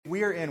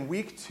we are in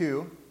week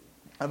 2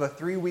 of a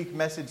 3-week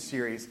message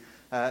series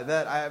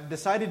that I've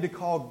decided to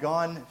call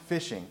Gone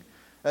Fishing.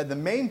 The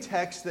main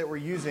text that we're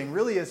using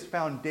really as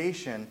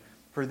foundation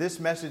for this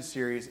message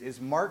series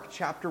is Mark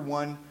chapter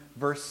 1,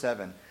 verse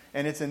 7.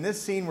 And it's in this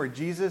scene where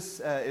Jesus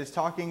is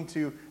talking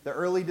to the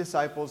early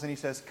disciples and he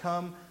says,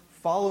 "Come,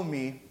 follow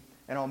me,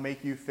 and I'll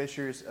make you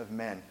fishers of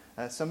men."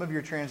 Some of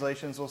your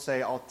translations will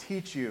say, "I'll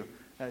teach you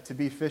to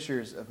be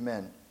fishers of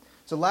men."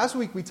 So last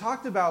week we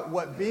talked about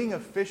what being a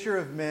fisher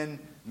of men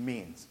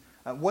means.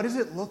 What does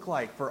it look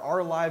like for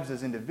our lives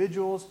as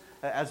individuals,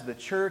 as the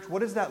church? What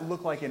does that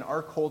look like in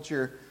our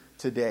culture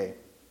today?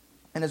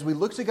 And as we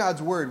look to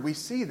God's Word, we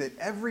see that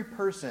every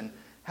person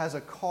has a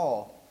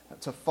call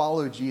to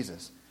follow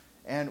Jesus.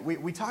 And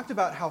we talked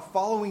about how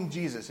following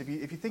Jesus, if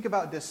you think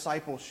about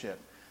discipleship,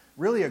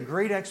 really a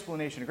great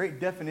explanation, a great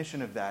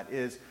definition of that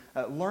is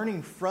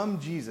learning from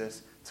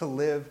Jesus to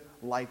live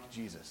like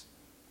Jesus.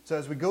 So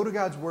as we go to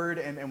God's Word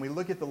and we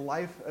look at the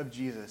life of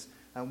Jesus,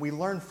 we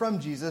learn from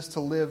Jesus to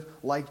live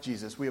like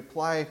Jesus. We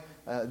apply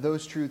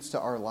those truths to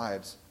our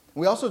lives.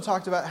 We also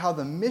talked about how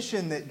the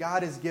mission that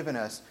God has given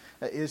us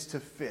is to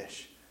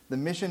fish. The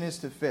mission is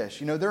to fish.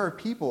 You know, there are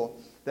people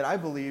that I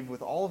believe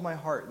with all of my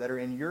heart that are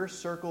in your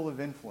circle of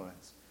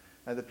influence.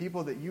 The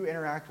people that you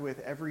interact with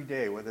every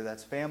day, whether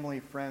that's family,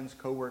 friends,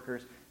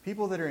 coworkers,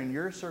 people that are in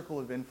your circle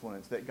of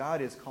influence, that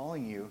God is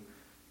calling you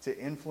to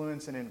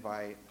influence and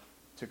invite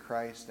to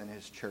Christ and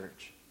His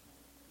church.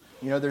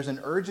 You know, there's an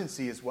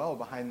urgency as well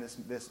behind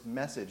this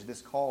message,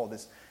 this call,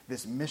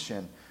 this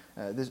mission,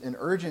 an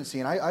urgency.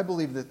 And I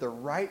believe that the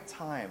right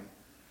time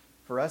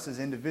for us as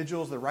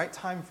individuals, the right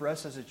time for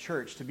us as a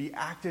church to be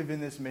active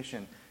in this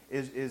mission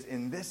is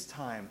in this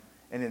time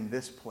and in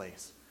this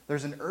place.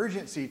 There's an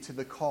urgency to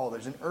the call.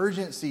 There's an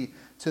urgency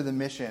to the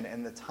mission,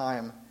 and the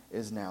time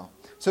is now.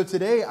 So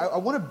today, I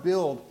want to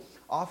build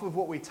off of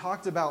what we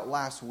talked about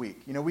last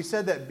week. You know, we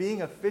said that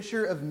being a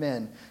fisher of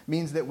men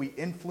means that we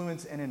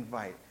influence and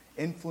invite.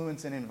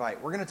 Influence and invite.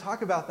 We're going to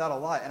talk about that a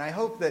lot, and I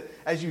hope that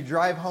as you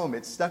drive home,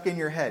 it's stuck in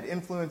your head.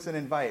 Influence and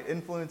invite.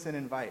 Influence and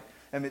invite.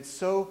 And it's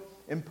so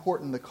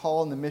important, the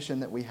call and the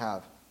mission that we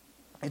have.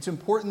 It's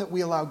important that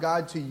we allow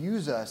God to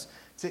use us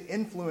to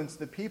influence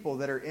the people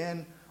that are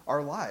in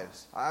our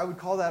lives. I would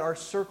call that our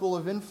circle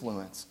of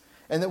influence.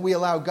 And that we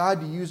allow God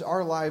to use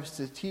our lives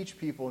to teach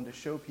people and to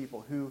show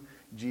people who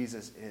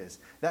Jesus is.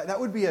 That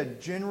would be a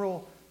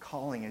general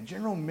calling, a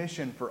general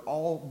mission for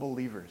all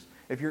believers.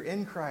 If you're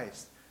in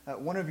Christ,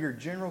 one of your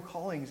general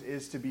callings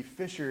is to be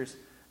fishers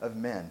of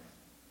men.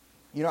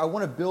 You know, I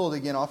want to build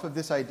again off of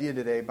this idea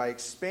today by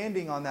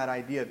expanding on that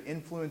idea of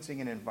influencing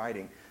and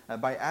inviting,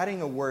 by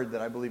adding a word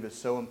that I believe is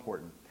so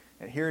important.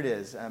 And here it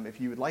is.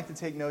 If you would like to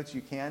take notes, you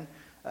can.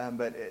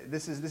 But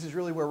this is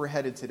really where we're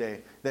headed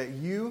today. That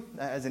you,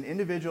 as an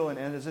individual and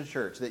as a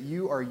church, that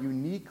you are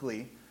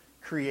uniquely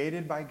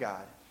created by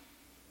God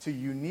to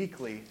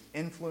uniquely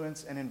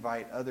influence and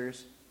invite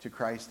others to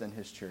Christ and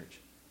His church.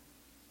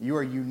 You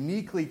are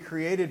uniquely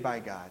created by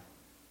God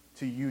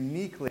to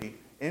uniquely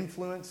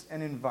influence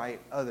and invite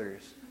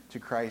others to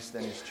Christ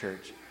and His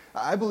church.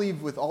 I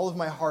believe with all of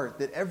my heart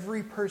that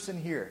every person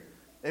here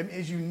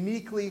is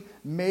uniquely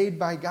made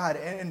by God.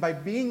 And by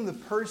being the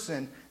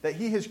person that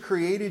He has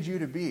created you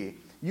to be,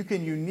 you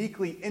can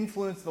uniquely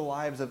influence the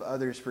lives of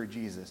others for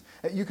Jesus.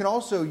 You can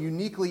also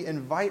uniquely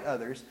invite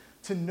others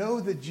to know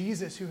the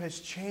Jesus who has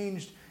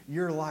changed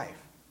your life.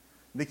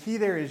 The key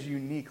there is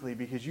uniquely,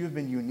 because you have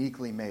been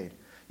uniquely made.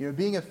 You know,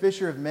 being a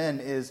fisher of men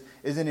is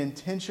an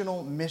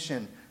intentional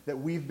mission that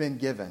we've been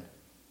given.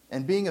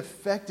 And being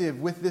effective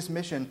with this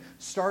mission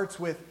starts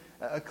with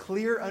a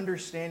clear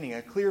understanding,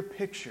 a clear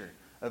picture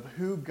of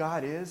who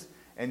God is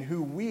and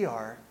who we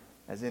are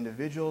as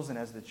individuals and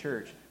as the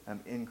church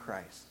in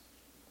Christ.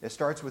 It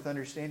starts with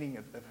understanding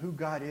of who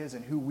God is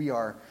and who we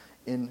are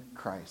in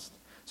Christ.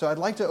 So I'd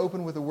like to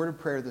open with a word of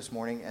prayer this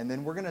morning, and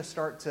then we're going to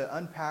start to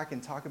unpack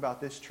and talk about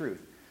this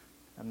truth,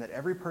 that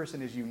every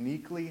person is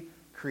uniquely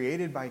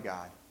created by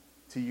God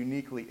to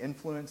uniquely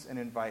influence and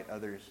invite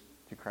others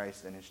to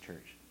Christ and His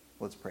church.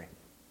 Let's pray.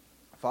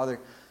 Father,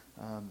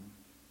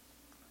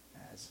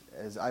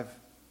 as I've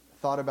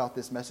thought about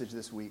this message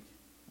this week,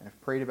 and I've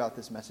prayed about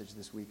this message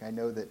this week, I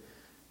know that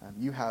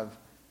you have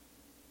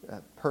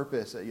a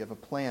purpose, you have a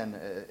plan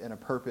and a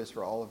purpose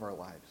for all of our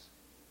lives.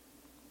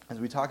 As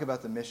we talk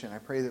about the mission, I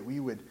pray that we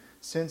would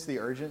sense the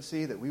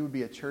urgency, that we would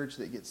be a church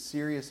that gets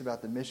serious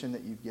about the mission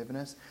that you've given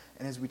us.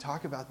 And as we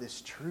talk about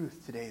this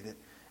truth today, that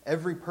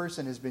every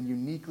person has been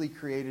uniquely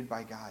created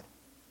by God.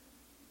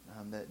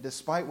 That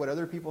despite what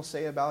other people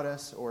say about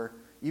us, or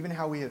even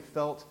how we have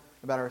felt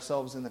about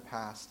ourselves in the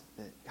past,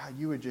 that God,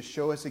 you would just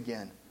show us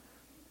again,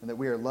 and that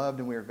we are loved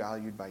and we are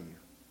valued by you.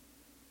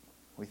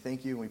 We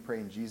thank you and we pray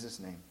in Jesus'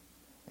 name.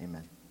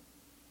 Amen.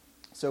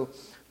 So,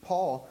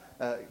 Paul,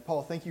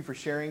 thank you for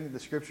sharing the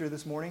scripture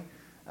this morning.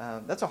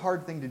 That's a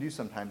hard thing to do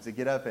sometimes, to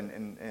get up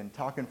and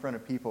talk in front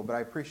of people, but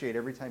I appreciate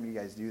every time you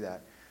guys do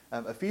that.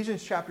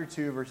 Ephesians chapter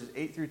 2, verses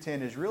 8 through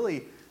 10 is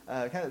really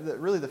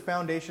the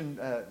foundation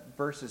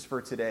verses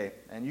for today.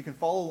 And you can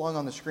follow along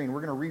on the screen.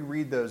 We're going to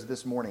reread those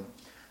this morning.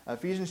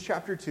 Ephesians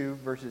chapter 2,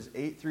 verses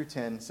 8 through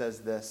 10 says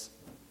this.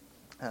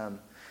 It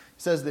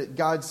says that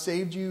God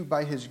saved you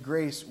by his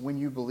grace when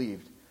you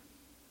believed.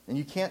 And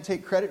you can't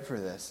take credit for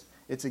this.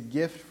 It's a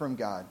gift from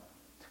God.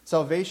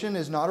 Salvation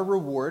is not a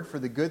reward for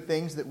the good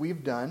things that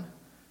we've done,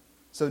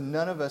 so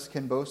none of us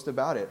can boast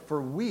about it.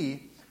 For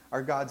we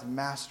are God's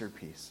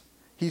masterpiece.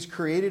 He's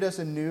created us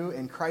anew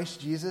in Christ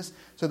Jesus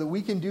so that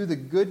we can do the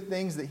good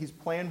things that he's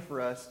planned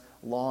for us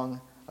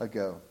long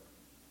ago.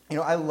 You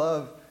know, I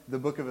love the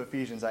book of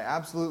Ephesians. I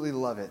absolutely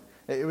love it.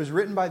 It was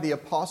written by the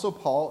Apostle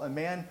Paul, a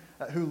man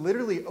who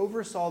literally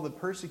oversaw the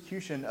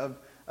persecution of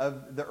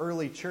the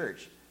early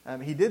church.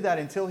 He did that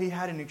until he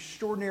had an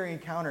extraordinary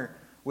encounter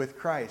with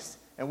Christ.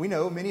 And we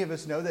know, many of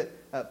us know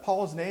that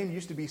Paul's name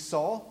used to be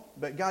Saul,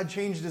 but God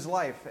changed his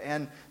life.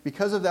 And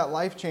because of that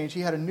life change,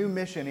 he had a new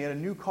mission, he had a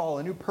new call,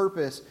 a new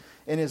purpose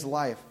in his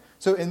life.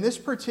 So in this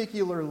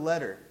particular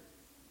letter,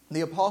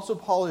 the Apostle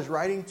Paul is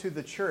writing to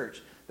the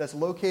church that's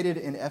located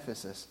in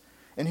Ephesus.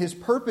 And his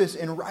purpose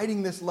in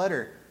writing this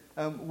letter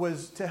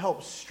was to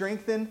help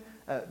strengthen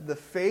the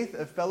faith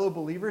of fellow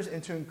believers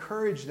and to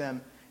encourage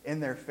them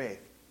in their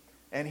faith.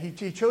 And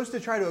he chose to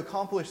try to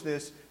accomplish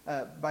this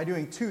by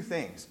doing two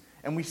things.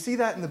 And we see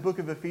that in the book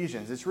of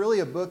Ephesians. It's really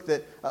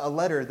a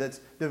letter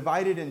that's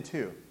divided in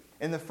two.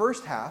 In the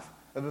first half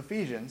of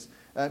Ephesians,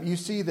 you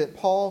see that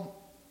Paul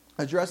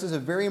addresses a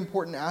very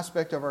important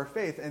aspect of our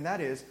faith, and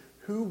that is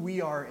who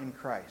we are in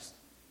Christ.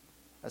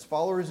 As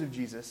followers of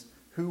Jesus,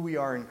 who we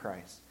are in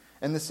Christ.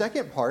 And the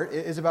second part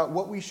is about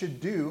what we should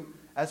do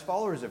as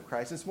followers of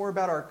Christ. It's more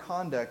about our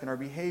conduct and our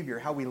behavior,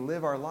 how we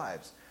live our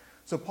lives.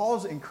 So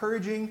Paul's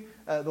encouraging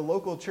the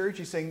local church.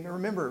 He's saying,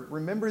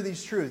 remember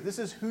these truths. This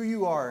is who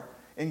you are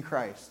in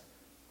Christ.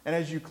 And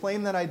as you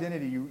claim that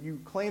identity,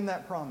 you claim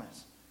that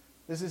promise.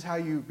 This is how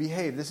you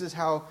behave. This is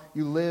how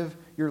you live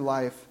your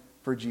life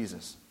for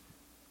Jesus.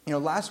 You know,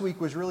 last week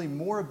was really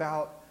more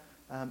about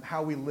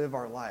how we live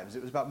our lives.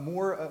 It was about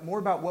more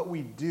about what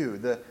we do,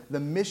 the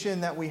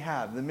mission that we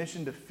have, the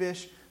mission to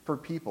fish for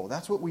people.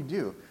 That's what we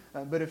do.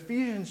 But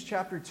Ephesians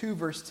chapter 2,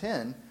 verse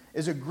 10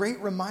 is a great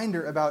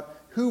reminder about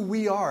who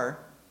we are,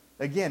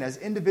 again, as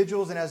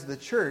individuals and as the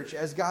church,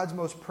 as God's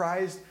most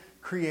prized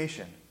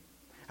creation.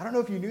 I don't know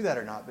if you knew that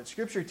or not, but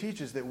Scripture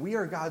teaches that we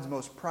are God's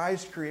most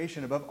prized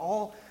creation above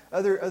all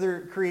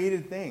other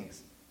created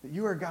things. That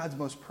you are God's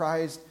most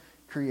prized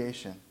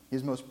creation,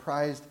 his most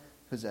prized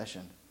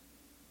possession.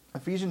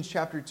 Ephesians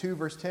chapter 2,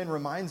 verse 10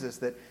 reminds us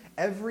that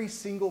every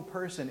single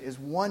person is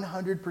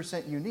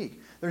 100%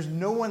 unique. There's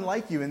no one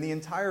like you in the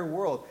entire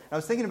world. I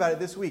was thinking about it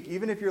this week.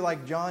 Even if you're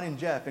like John and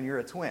Jeff and you're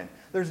a twin,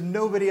 there's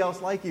nobody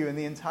else like you in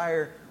the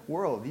entire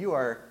world. You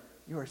are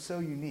so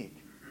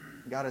unique.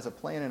 God has a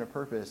plan and a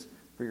purpose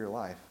for your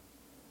life.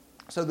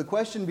 So the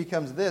question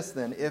becomes this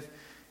then,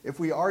 if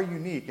we are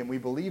unique and we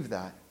believe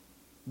that,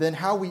 then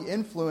how we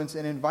influence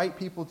and invite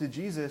people to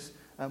Jesus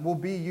will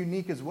be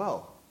unique as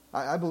well.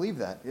 I believe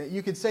that.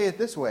 You could say it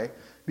this way: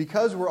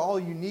 because we're all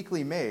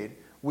uniquely made,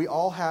 we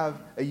all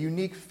have a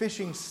unique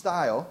fishing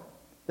style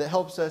that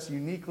helps us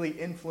uniquely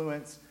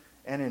influence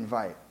and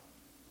invite.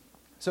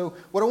 So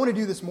what I want to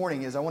do this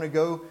morning is I want to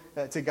go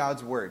to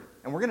God's Word.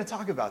 And we're going to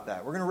talk about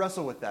that. We're going to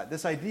wrestle with that.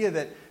 This idea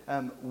that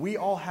we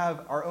all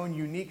have our own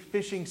unique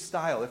fishing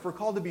style. If we're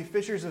called to be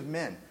fishers of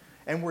men,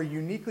 and we're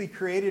uniquely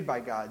created by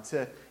God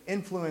to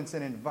influence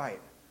and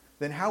invite,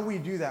 then how we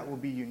do that will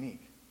be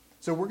unique.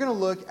 So we're going to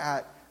look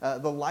at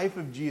the life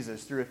of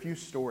Jesus through a few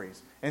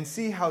stories and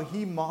see how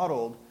he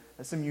modeled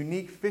some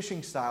unique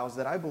fishing styles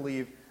that I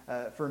believe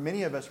for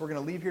many of us, we're going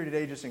to leave here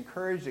today just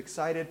encouraged,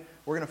 excited.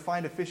 We're going to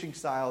find a fishing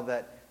style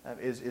that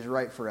is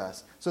right for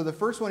us. So the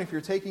first one, if you're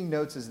taking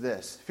notes, is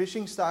this.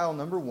 Fishing style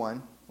number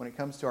one, when it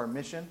comes to our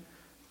mission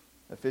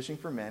of fishing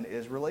for men,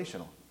 is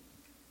relational.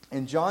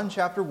 In John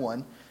chapter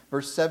 1,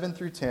 verse 7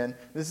 through 10,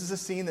 this is a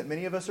scene that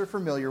many of us are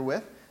familiar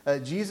with.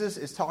 Jesus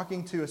is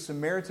talking to a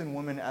Samaritan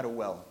woman at a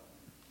well.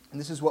 And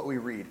this is what we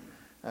read.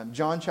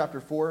 John chapter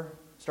 4,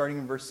 starting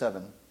in verse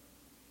 7.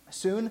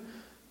 Soon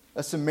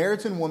a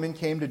Samaritan woman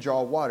came to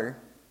draw water,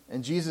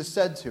 and Jesus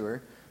said to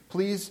her,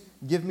 "Please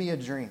give me a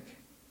drink."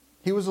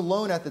 He was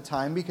alone at the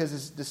time because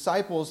his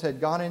disciples had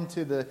gone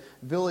into the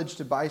village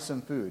to buy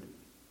some food.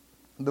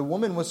 The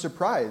woman was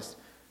surprised,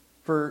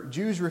 for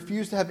Jews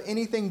refused to have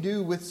anything to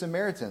do with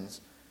Samaritans.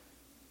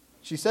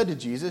 She said to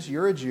Jesus,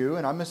 "You're a Jew,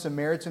 and I'm a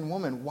Samaritan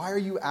woman. Why are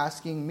you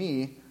asking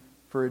me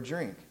for a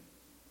drink?"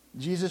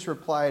 Jesus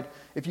replied,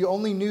 "If you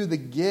only knew the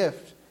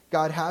gift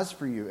God has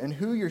for you and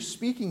who you're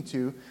speaking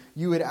to,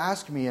 you would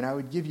ask me, and I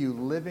would give you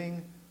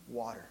living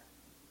water."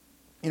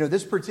 You know,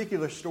 this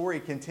particular story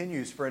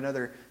continues for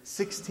another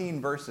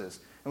 16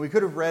 verses. And we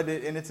could have read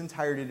it in its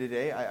entirety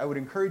today. I would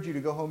encourage you to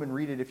go home and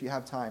read it if you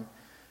have time.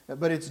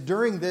 But it's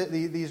during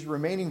these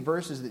remaining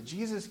verses that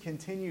Jesus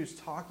continues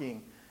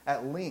talking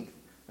at length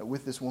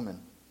with this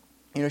woman.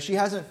 You know, she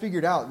hasn't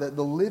figured out that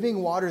the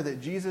living water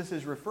that Jesus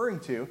is referring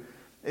to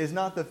is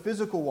not the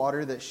physical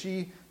water that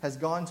she has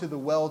gone to the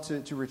well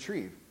to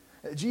retrieve.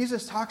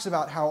 Jesus talks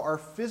about how our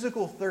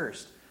physical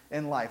thirst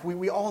in life,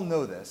 we all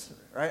know this,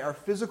 right? Our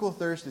physical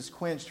thirst is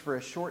quenched for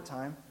a short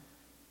time.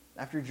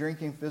 after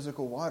drinking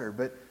physical water.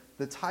 But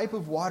the type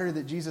of water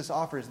that Jesus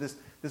offers,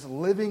 this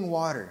living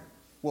water,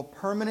 will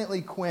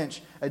permanently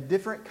quench a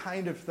different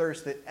kind of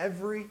thirst that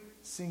every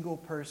single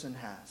person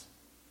has.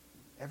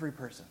 Every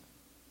person.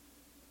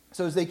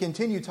 So as they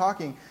continue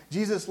talking,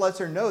 Jesus lets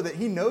her know that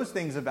he knows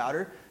things about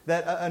her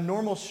that a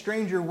normal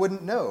stranger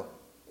wouldn't know.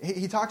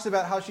 He talks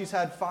about how she's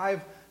had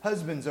 5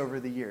 husbands over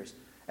the years,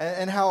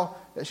 and how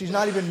she's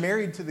not even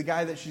married to the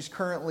guy that she's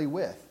currently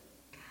with.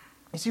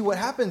 You see, what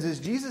happens is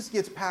Jesus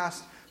gets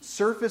past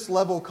surface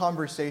level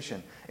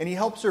conversation, and he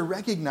helps her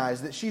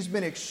recognize that she's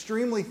been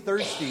extremely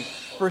thirsty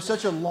for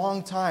such a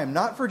long time,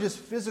 not for just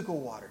physical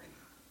water,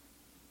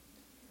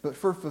 but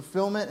for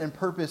fulfillment and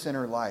purpose in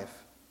her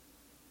life.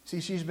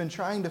 See, she's been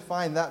trying to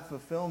find that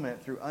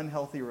fulfillment through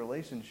unhealthy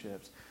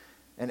relationships,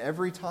 and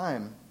every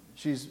time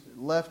she's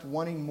left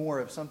wanting more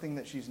of something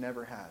that she's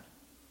never had.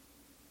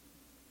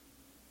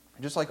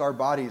 Just like our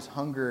bodies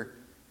hunger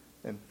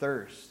and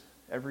thirst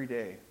every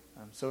day,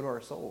 so do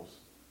our souls.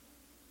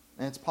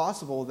 And it's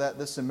possible that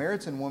the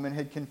Samaritan woman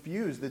had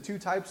confused the 2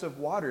 types of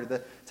water,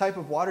 the type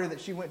of water that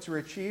she went to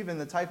retrieve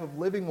and the type of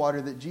living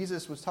water that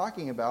Jesus was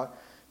talking about,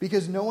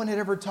 because no one had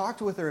ever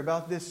talked with her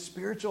about this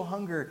spiritual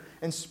hunger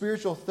and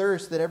spiritual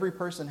thirst that every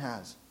person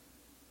has.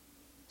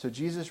 So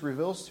Jesus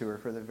reveals to her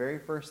for the very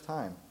first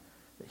time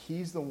that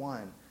he's the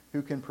one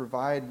who can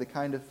provide the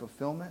kind of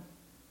fulfillment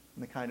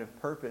and the kind of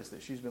purpose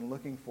that she's been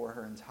looking for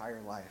her entire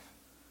life.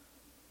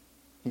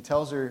 He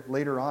tells her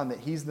later on that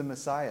he's the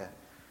Messiah,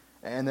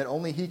 and that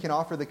only he can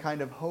offer the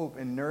kind of hope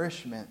and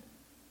nourishment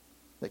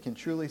that can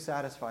truly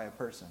satisfy a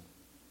person.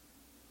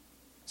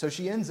 So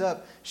she ends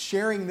up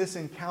sharing this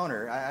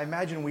encounter. I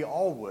imagine we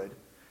all would.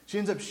 She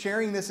ends up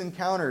sharing this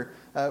encounter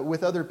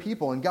with other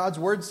people. And God's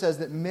word says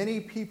that many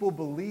people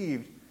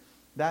believed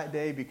that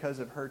day because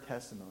of her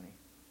testimony,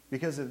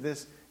 because of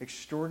this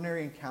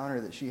extraordinary encounter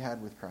that she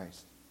had with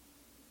Christ.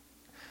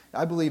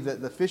 I believe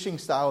that the fishing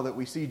style that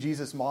we see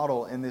Jesus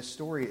model in this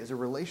story is a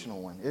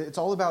relational one. It's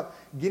all about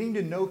getting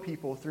to know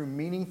people through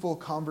meaningful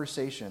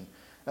conversation.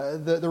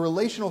 The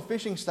relational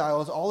fishing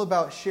style is all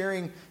about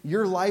sharing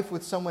your life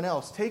with someone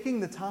else,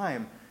 taking the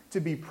time to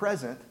be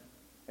present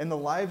in the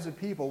lives of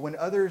people when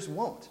others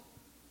won't,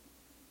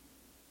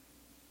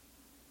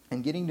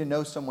 and getting to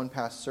know someone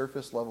past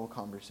surface level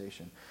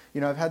conversation.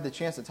 You know, I've had the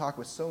chance to talk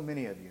with so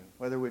many of you,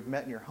 whether we've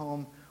met in your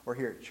home or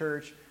here at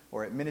church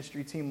or at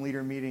ministry team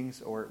leader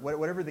meetings or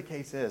whatever the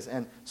case is.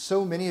 And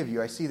so many of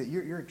you, I see that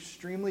you're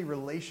extremely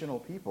relational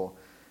people.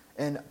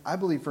 And I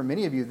believe for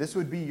many of you, this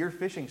would be your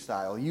fishing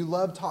style. You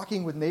love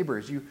talking with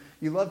neighbors. You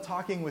love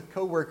talking with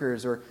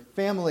coworkers or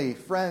family,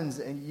 friends,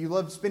 and you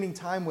love spending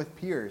time with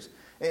peers.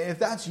 And if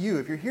that's you,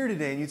 if you're here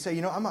today and you'd say,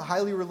 I'm a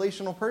highly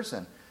relational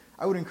person,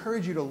 I would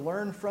encourage you to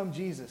learn from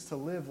Jesus, to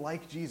live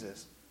like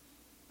Jesus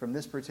from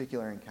this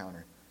particular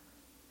encounter.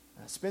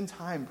 Spend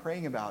time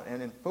praying about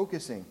and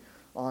focusing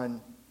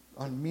on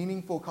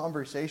meaningful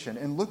conversation,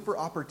 and look for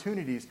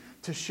opportunities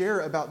to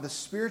share about the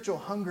spiritual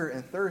hunger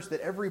and thirst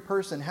that every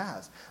person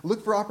has.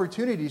 Look for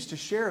opportunities to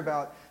share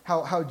about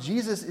how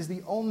Jesus is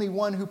the only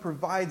one who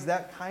provides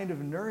that kind of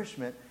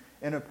nourishment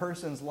in a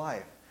person's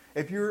life.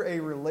 If you're a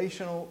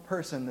relational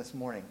person this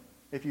morning,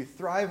 if you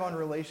thrive on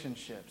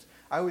relationships,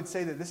 I would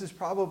say that this is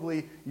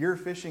probably your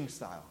fishing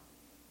style.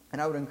 And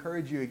I would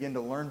encourage you again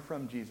to learn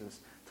from Jesus,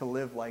 to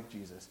live like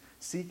Jesus.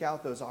 Seek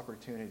out those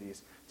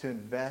opportunities to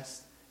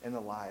invest in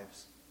the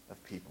lives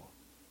of people.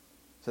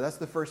 So that's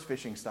the first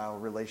fishing style,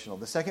 relational.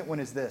 The second one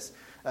is this.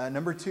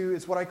 Number 2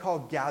 is what I call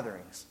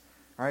gatherings.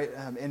 All right.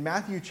 In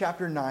Matthew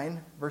chapter 9,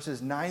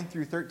 verses 9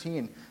 through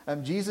 13,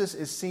 Jesus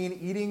is seen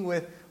eating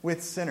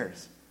with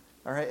sinners.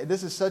 All right.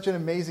 This is such an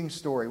amazing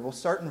story. We'll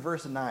start in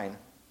verse 9.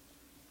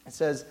 It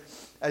says,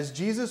 as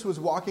Jesus was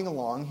walking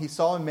along, he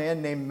saw a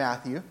man named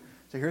Matthew.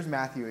 So here's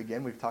Matthew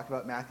again. We've talked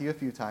about Matthew a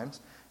few times.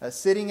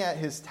 Sitting at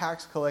his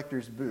tax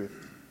collector's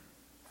booth.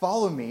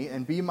 Follow me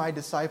and be my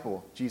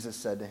disciple, Jesus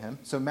said to him.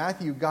 So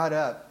Matthew got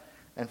up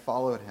and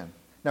followed him.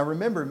 Now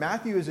remember,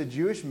 Matthew is a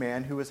Jewish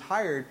man who was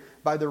hired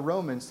by the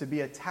Romans to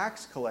be a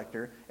tax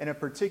collector in a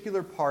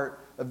particular part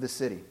of the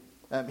city.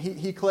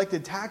 He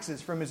collected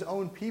taxes from his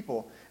own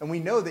people, and we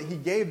know that he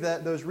gave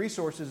those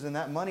resources and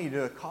that money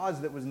to a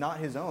cause that was not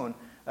his own,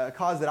 a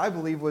cause that I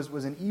believe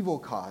was an evil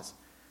cause.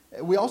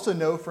 We also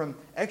know from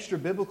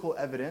extra-biblical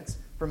evidence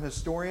from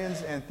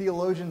historians and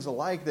theologians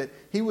alike that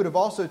he would have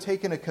also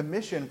taken a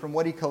commission from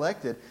what he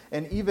collected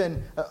and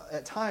even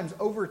at times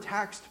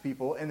overtaxed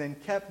people and then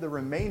kept the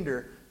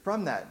remainder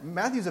from that.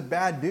 Matthew's a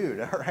bad dude,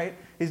 all right?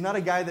 He's not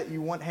a guy that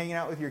you want hanging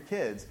out with your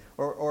kids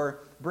or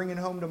bringing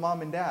home to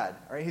mom and dad,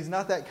 all right? He's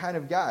not that kind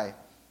of guy.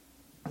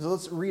 So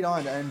let's read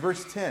on in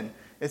verse 10.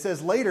 It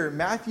says, later,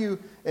 Matthew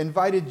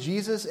invited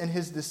Jesus and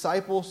his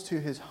disciples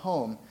to his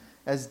home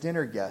as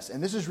dinner guests.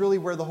 And this is really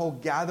where the whole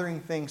gathering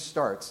thing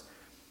starts,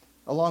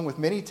 along with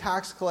many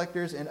tax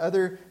collectors and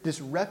other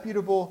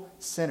disreputable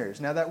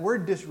sinners. Now that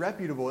word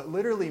disreputable, it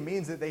literally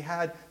means that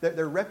that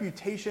their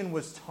reputation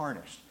was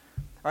tarnished.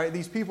 All right,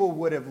 these people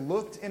would have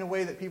looked in a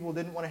way that people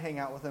didn't want to hang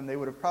out with them. They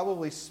would have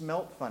probably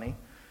smelt funny.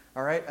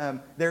 All right,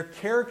 their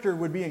character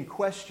would be in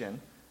question.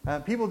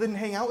 People didn't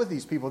hang out with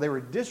these people. They were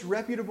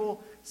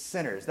disreputable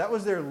sinners. That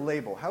was their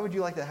label. How would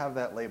you like to have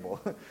that label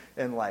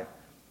in life?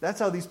 That's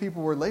how these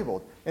people were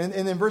labeled. And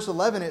in verse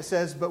 11 it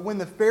says, "But when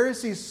the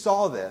Pharisees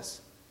saw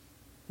this,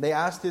 they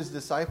asked his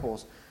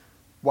disciples,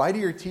 'Why do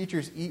your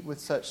teachers eat with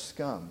such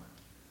scum?'"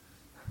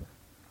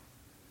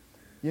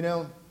 You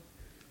know,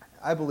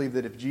 I believe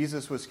that if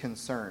Jesus was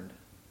concerned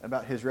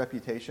about his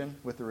reputation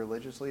with the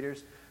religious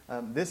leaders,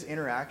 this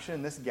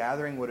interaction, this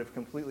gathering would have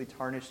completely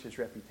tarnished his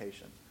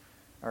reputation.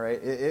 All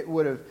right, it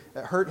would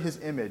have hurt his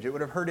image. It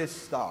would have hurt his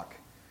stock.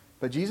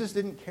 But Jesus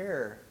didn't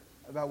care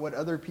about what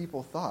other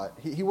people thought.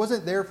 He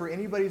wasn't there for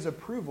anybody's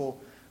approval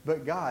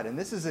but God. And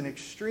this is an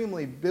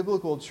extremely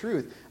biblical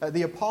truth.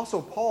 The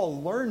Apostle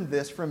Paul learned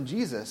this from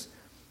Jesus.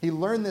 He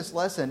learned this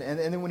lesson. And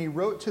then when he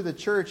wrote to the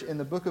church in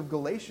the book of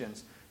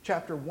Galatians,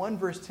 chapter 1,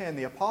 verse 10,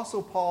 the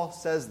Apostle Paul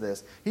says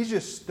this. He's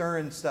just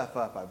stirring stuff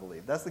up, I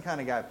believe. That's the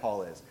kind of guy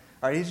Paul is.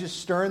 All right, he's just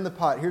stirring the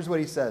pot. Here's what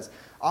he says.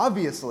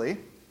 "Obviously,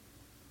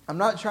 I'm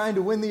not trying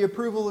to win the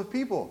approval of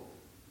people,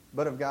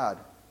 but of God.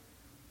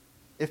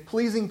 If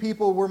pleasing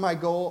people were my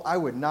goal, I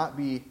would not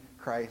be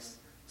Christ's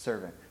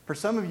servant." For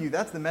some of you,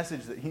 that's the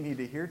message that you need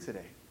to hear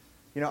today.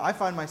 You know, I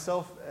find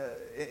myself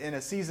in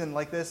a season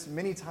like this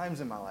many times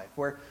in my life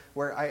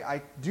where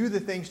I do the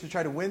things to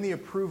try to win the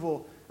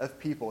approval of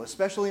people,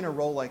 especially in a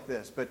role like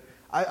this. But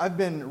I've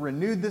been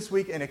renewed this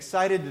week and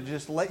excited to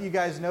just let you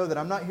guys know that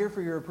I'm not here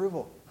for your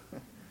approval.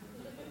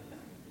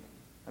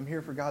 I'm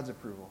here for God's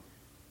approval.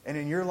 And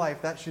in your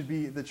life, that should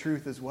be the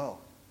truth as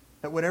well.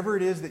 That whatever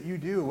it is that you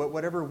do,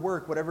 whatever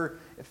work, whatever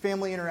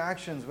family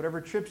interactions,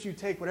 whatever trips you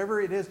take, whatever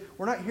it is,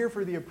 we're not here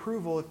for the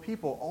approval of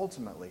people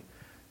ultimately.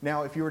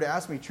 Now, if you were to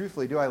ask me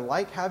truthfully, do I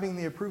like having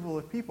the approval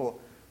of people?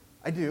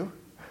 I do,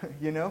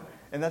 you know,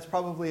 and that's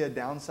probably a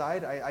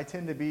downside. I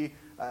tend to be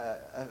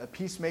a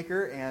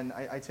peacemaker, and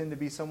I tend to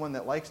be someone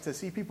that likes to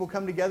see people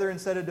come together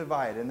instead of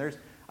divide. And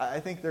I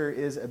think there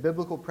is a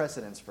biblical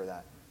precedence for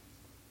that.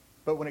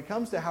 But when it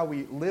comes to how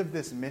we live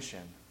this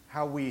mission,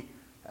 how we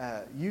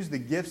use the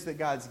gifts that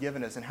God's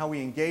given us, and how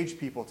we engage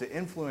people to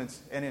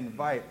influence and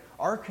invite,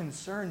 our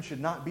concern should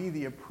not be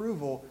the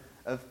approval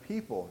of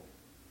people.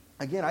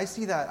 Again, I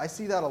see that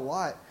a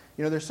lot.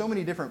 You know, there's so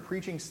many different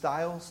preaching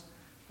styles,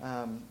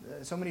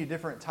 so many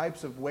different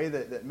types of way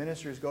that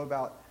ministers go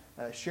about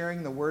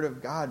sharing the Word of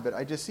God. But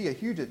I just see a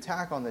huge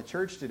attack on the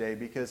church today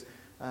because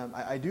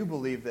I do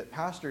believe that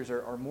pastors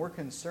are more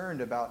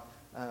concerned about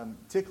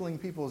tickling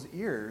people's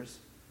ears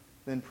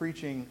than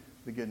preaching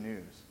the good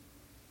news.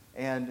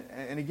 And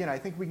again, I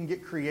think we can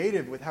get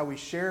creative with how we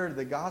share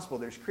the gospel.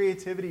 There's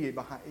creativity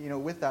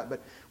behind, with that,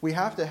 but we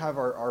have to have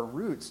our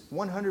roots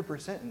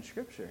 100% in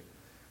Scripture.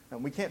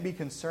 And we can't be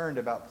concerned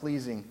about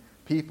pleasing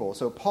people.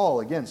 So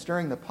Paul, again,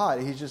 stirring the pot,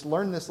 he's just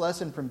learned this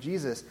lesson from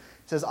Jesus. He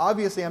says,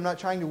 "Obviously, I'm not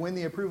trying to win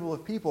the approval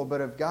of people,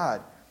 but of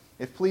God.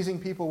 If pleasing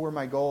people were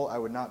my goal, I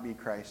would not be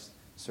Christ's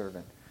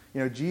servant."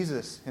 You know,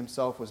 Jesus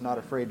himself was not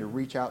afraid to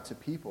reach out to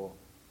people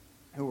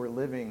who were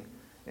living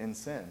in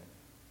sin.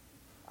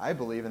 I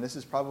believe, and this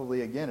is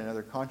probably, again,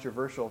 another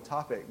controversial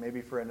topic,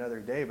 maybe for another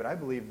day, but I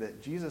believe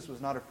that Jesus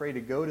was not afraid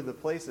to go to the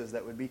places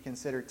that would be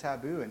considered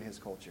taboo in his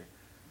culture,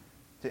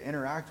 to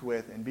interact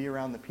with and be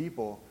around the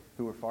people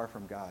who were far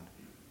from God.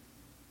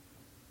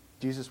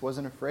 Jesus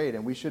wasn't afraid,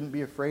 and we shouldn't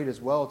be afraid as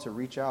well to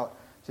reach out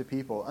to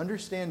people,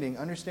 understanding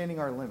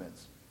our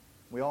limits.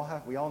 We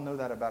all know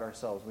that about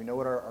ourselves. We know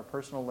what our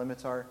personal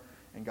limits are,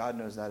 and God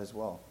knows that as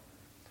well.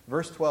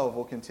 Verse 12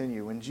 will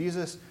continue. When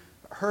Jesus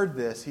heard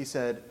this, he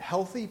said,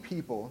 "Healthy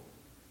people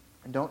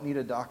don't need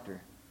a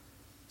doctor.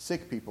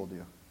 Sick people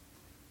do."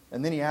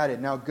 And then he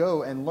added, "Now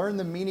go and learn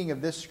the meaning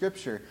of this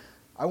scripture.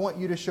 I want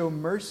you to show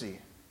mercy,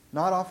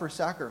 not offer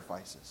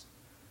sacrifices.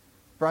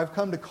 For I've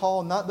come to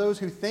call not those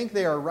who think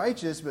they are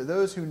righteous, but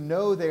those who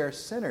know they are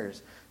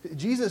sinners."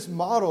 Jesus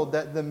modeled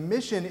that the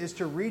mission is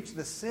to reach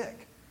the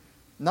sick,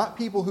 not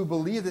people who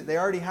believe that they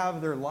already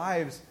have their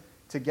lives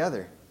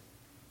together.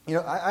 You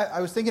know, I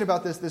was thinking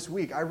about this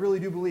week. I really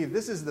do believe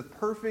this is the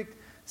perfect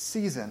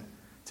season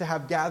to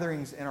have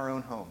gatherings in our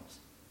own homes.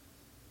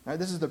 All right,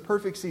 this is the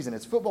perfect season.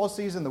 It's football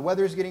season. The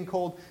weather's getting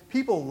cold.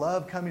 People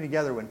love coming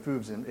together when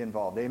food's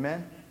involved.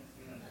 Amen?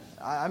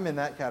 I'm in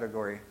that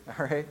category.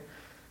 All right?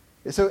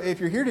 So if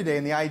you're here today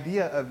and the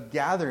idea of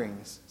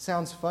gatherings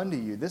sounds fun to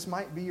you, this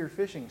might be your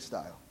fishing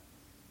style.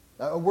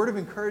 A word of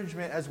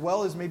encouragement as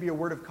well as maybe a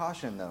word of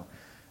caution, though.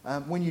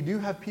 When you do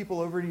have people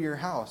over to your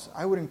house,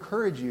 I would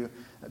encourage you,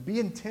 be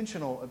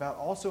intentional about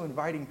also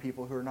inviting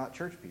people who are not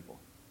church people.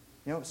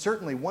 You know,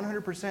 certainly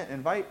 100%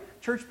 invite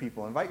church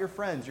people, invite your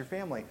friends, your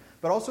family,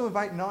 but also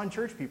invite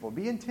non-church people.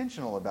 Be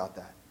intentional about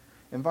that.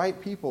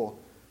 Invite people,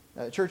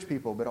 church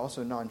people, but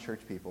also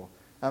non-church people.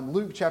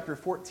 Luke chapter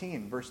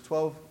 14, verse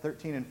 12,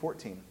 13, and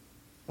 14.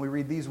 We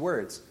read these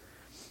words.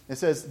 It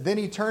says, "Then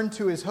he turned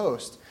to his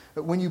host.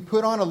 When you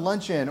put on a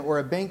luncheon or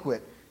a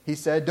banquet," he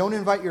said, "don't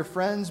invite your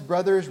friends,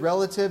 brothers,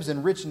 relatives,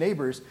 and rich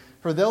neighbors,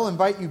 for they'll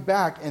invite you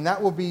back, and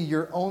that will be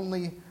your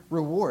only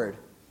reward."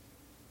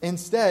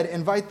 Instead,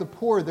 invite the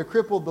poor, the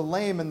crippled, the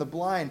lame, and the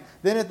blind.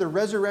 Then at the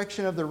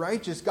resurrection of the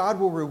righteous, God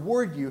will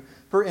reward you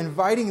for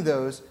inviting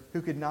those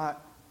who could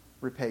not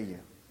repay you.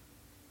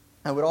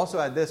 I would also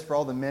add this for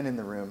all the men in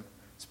the room,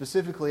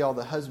 specifically all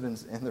the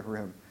husbands in the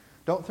room.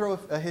 Don't throw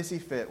a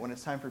hissy fit when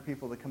it's time for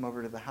people to come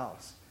over to the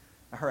house.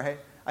 All right?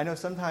 I know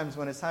sometimes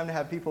when it's time to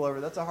have people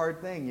over, that's a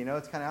hard thing. You know,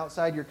 it's kind of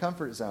outside your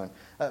comfort zone.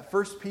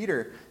 1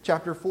 Peter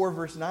chapter 4,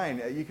 verse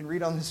 9, you can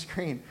read on the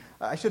screen.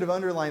 I should have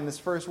underlined this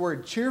first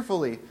word.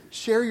 Cheerfully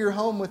share your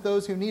home with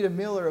those who need a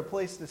meal or a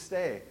place to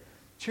stay.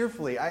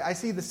 Cheerfully. I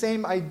see the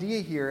same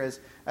idea here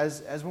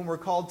as when we're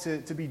called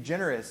to be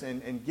generous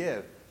and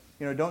give.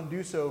 You know, don't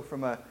do so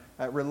from a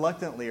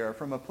reluctantly or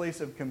from a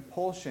place of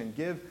compulsion.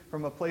 Give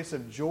from a place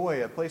of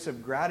joy, a place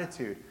of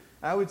gratitude.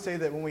 I would say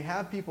that when we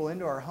have people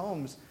into our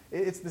homes,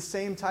 it's the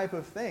same type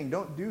of thing.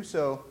 Don't do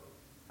so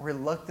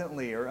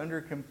reluctantly or under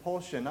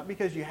compulsion, not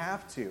because you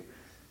have to.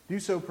 Do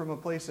so from a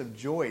place of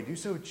joy. Do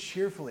so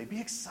cheerfully.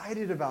 Be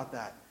excited about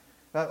that,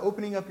 about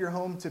opening up your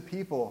home to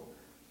people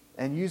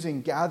and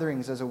using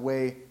gatherings as a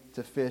way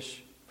to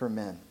fish for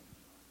men.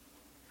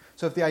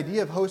 So if the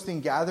idea of hosting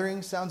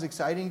gatherings sounds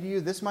exciting to you,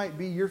 this might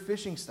be your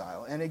fishing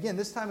style. And again,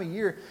 this time of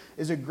year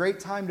is a great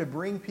time to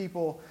bring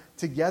people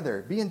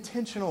together. Be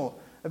intentional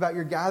about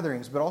your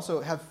gatherings, but also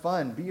have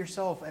fun. Be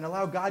yourself and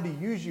allow God to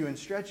use you and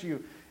stretch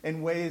you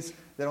in ways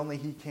that only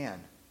He can.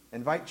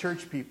 Invite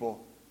church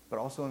people, but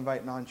also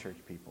invite non-church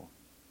people.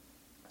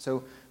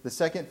 So the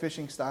second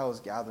fishing style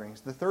is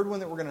gatherings. The third one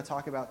that we're going to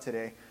talk about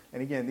today,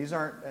 and again, these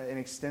aren't an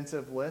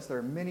extensive list. There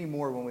are many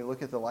more when we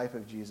look at the life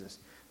of Jesus.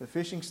 The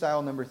fishing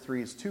style number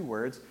 3 is 2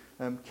 words,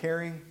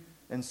 caring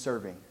and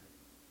serving.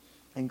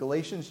 In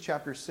Galatians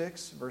chapter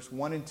 6, verse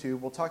 1 and 2,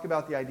 we'll talk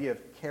about the idea of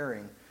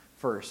caring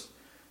first.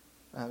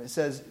 It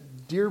says,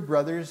 "Dear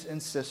brothers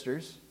and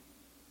sisters,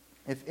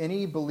 if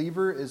any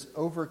believer is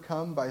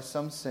overcome by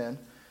some sin,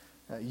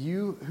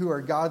 you who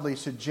are godly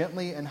should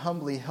gently and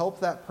humbly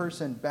help that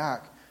person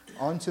back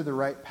onto the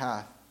right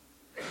path.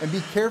 And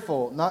be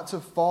careful not to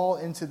fall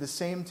into the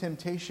same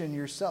temptation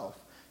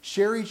yourself.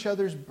 Share each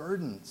other's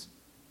burdens,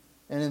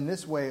 and in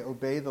this way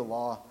obey the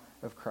law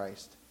of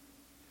Christ."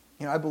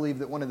 You know, I believe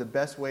that one of the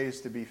best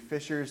ways to be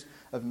fishers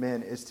of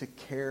men is to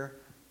care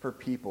for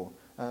people.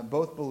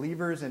 Both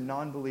believers and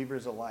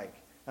non-believers alike.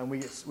 And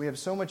we have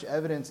so much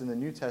evidence in the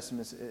New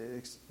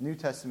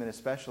Testament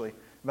especially,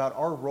 about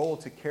our role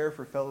to care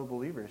for fellow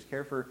believers,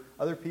 care for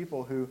other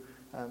people who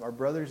are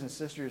brothers and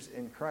sisters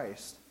in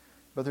Christ.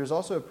 But there's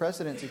also a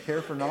precedent to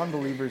care for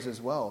non-believers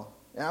as well.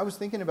 And I was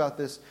thinking about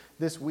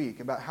this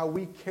week, about how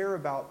we care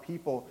about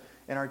people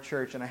in our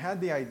church, and I had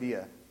the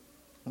idea,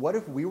 what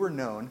if we were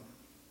known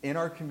in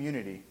our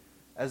community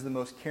as the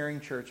most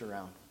caring church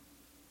around?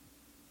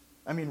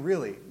 I mean,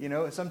 really, you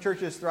know, some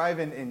churches thrive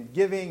in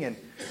giving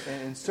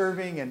and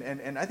serving,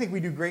 and I think we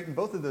do great in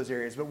both of those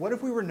areas. But what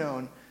if we were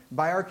known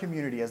by our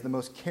community as the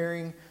most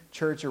caring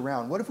church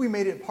around? What if we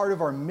made it part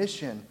of our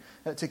mission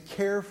to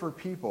care for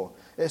people,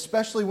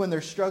 especially when they're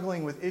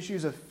struggling with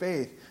issues of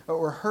faith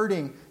or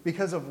hurting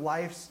because of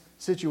life's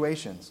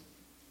situations?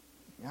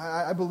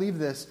 I believe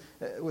this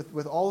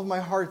with all of my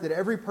heart, that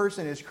every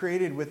person is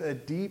created with a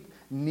deep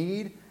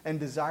need and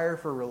desire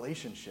for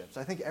relationships.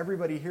 I think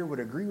everybody here would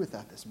agree with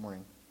that this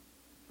morning.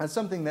 That's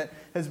something that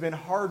has been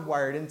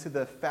hardwired into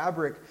the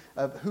fabric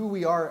of who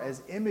we are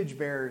as image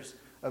bearers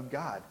of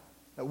God.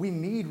 We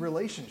need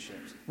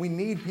relationships. We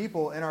need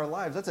people in our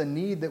lives. That's a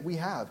need that we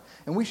have.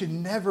 And we should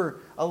never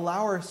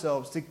allow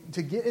ourselves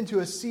to get into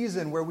a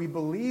season where we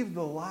believe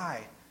the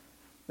lie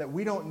that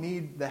we don't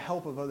need the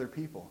help of other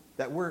people,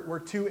 that we're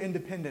too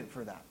independent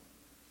for that.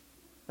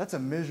 That's a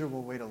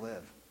miserable way to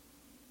live.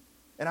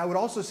 And I would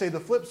also say the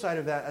flip side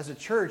of that, as a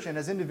church and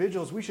as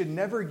individuals, we should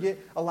never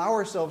allow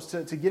ourselves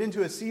to get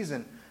into a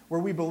season where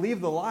we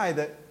believe the lie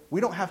that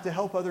we don't have to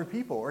help other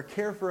people or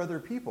care for other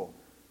people.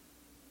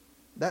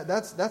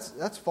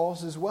 That's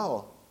false as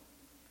well.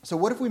 So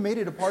what if we made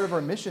it a part of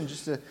our mission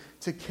just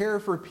to care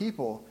for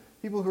people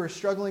who are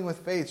struggling with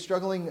faith,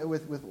 struggling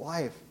with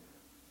life?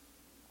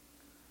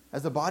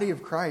 As the body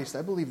of Christ,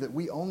 I believe that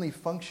we only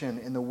function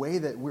in the way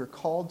that we're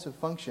called to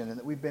function and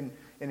that we've been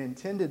and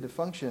intended to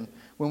function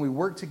when we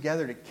work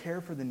together to care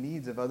for the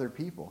needs of other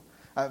people.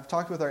 I've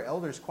talked with our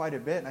elders quite a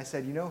bit, and I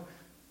said, you know,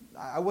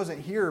 I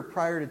wasn't here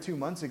prior to 2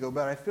 months ago,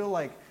 but I feel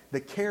like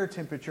the care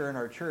temperature in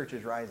our church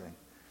is rising.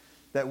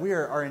 That we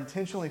are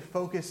intentionally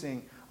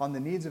focusing on the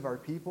needs of our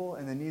people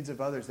and the needs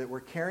of others, that we're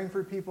caring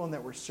for people and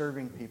that we're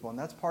serving people. And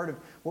that's part of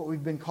what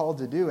we've been called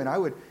to do. And I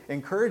would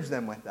encourage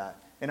them with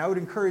that. And I would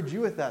encourage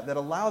you with that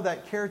allow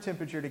that care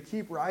temperature to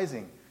keep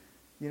rising.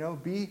 You know,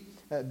 be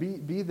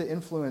the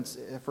influence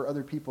for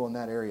other people in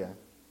that area.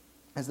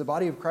 As the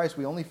body of Christ,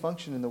 we only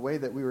function in the way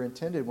that we were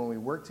intended when we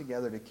work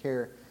together to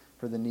care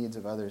for the needs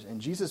of others. And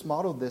Jesus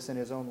modeled this in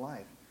his own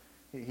life.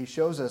 He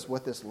shows us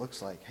what this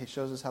looks like. He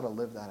shows us how to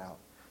live that out.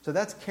 So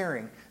that's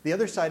caring. The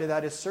other side of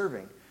that is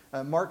serving.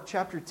 Mark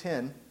chapter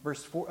 10,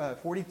 verse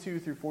 42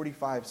 through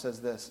 45 says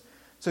this.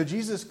 So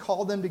Jesus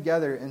called them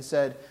together and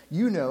said,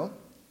 "You know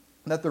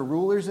that the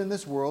rulers in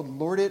this world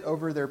lord it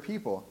over their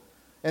people,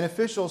 and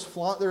officials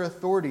flaunt their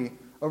authority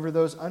over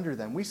those under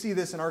them. We see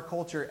this in our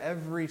culture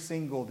every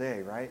single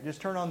day, right?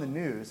 Just turn on the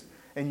news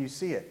and you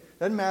see it.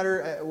 Doesn't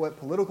matter what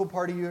political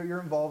party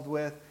you're involved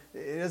with.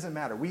 It doesn't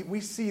matter. We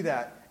see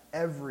that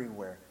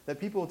everywhere, that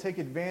people will take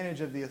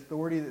advantage of the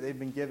authority that they've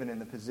been given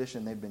and the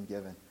position they've been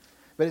given.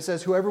 But it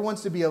says, whoever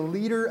wants to be a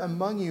leader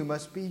among you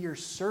must be your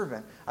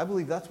servant. I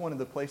believe that's one of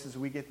the places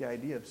we get the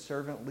idea of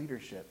servant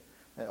leadership,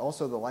 and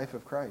also the life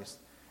of Christ.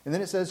 And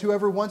then it says,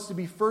 whoever wants to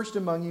be first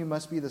among you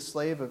must be the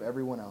slave of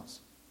everyone else.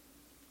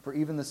 For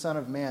even the Son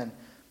of Man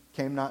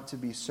came not to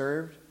be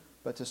served,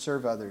 but to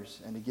serve others,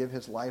 and to give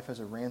his life as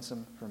a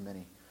ransom for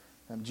many.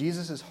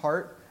 Jesus'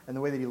 heart and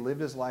the way that he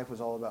lived his life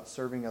was all about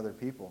serving other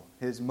people.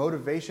 His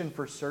motivation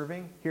for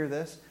serving, hear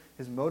this,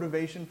 his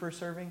motivation for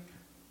serving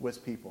was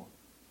people.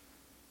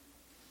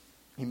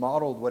 He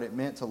modeled what it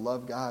meant to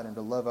love God and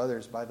to love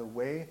others by the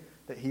way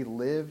that he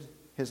lived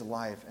his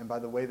life and by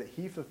the way that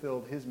he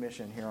fulfilled his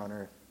mission here on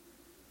earth.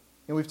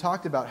 And we've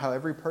talked about how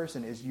every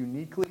person is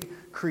uniquely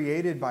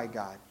created by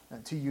God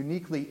to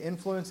uniquely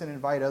influence and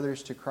invite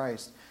others to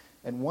Christ.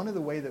 And one of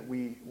the ways that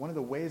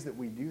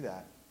we do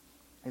that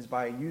is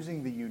by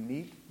using the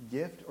unique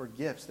gift or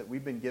gifts that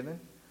we've been given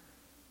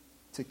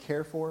to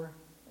care for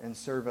and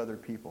serve other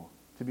people,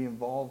 to be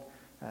involved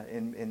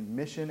in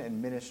mission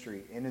and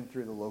ministry in and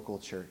through the local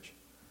church.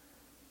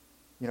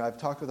 You know, I've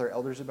talked with our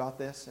elders about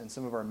this and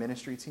some of our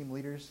ministry team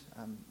leaders.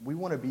 We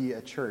want to be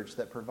a church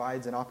that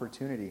provides an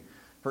opportunity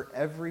for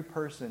every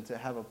person to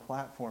have a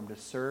platform to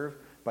serve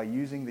by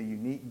using the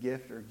unique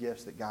gift or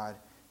gifts that God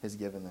has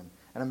given them.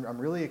 And I'm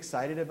really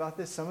excited about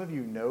this. Some of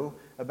you know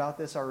about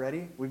this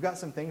already. We've got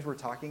some things we're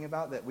talking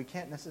about that we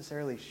can't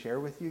necessarily share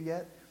with you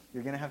yet.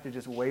 You're going to have to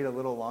just wait a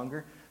little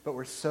longer. But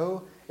we're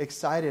so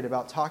excited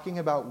about talking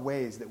about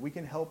ways that we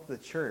can help the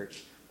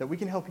church, that we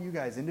can help you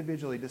guys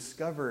individually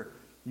discover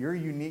your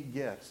unique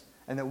gifts,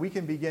 and that we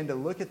can begin to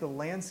look at the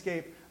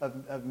landscape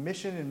of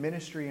mission and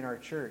ministry in our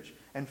church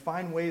and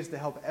find ways to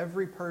help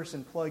every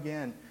person plug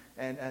in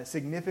and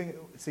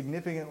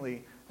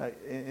significantly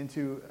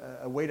into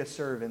a way to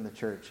serve in the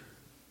church.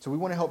 So we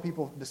want to help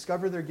people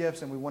discover their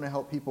gifts, and we want to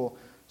help people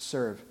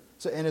serve.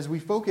 So, and as we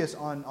focus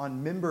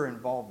on member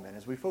involvement,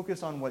 as we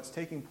focus on what's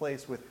taking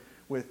place with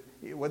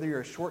whether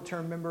you're a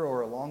short-term member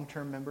or a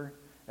long-term member,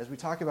 as we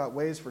talk about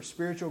ways for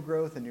spiritual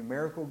growth and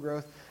numerical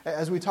growth,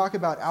 as we talk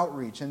about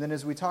outreach, and then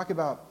as we talk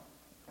about,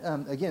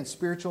 again,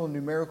 spiritual and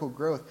numerical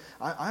growth,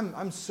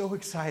 I'm so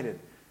excited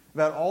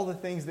about all the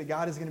things that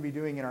God is going to be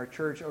doing in our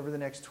church over the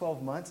next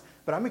 12 months,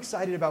 but I'm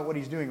excited about what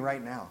he's doing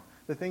right now.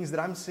 The things that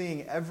I'm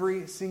seeing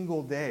every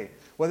single day,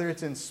 whether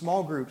it's in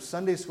small groups,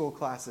 Sunday school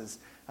classes,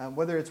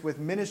 whether it's with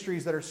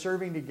ministries that are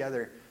serving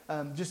together,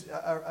 just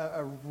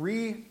a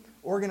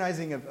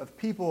reorganizing of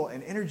people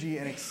and energy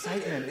and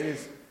excitement. It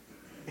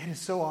is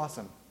so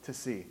awesome to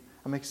see.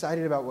 I'm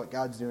excited about what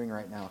God's doing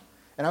right now.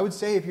 And I would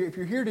say if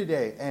you're here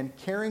today and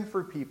caring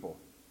for people,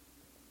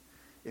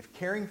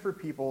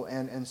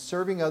 and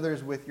serving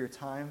others with your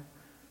time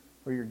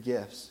or your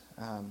gifts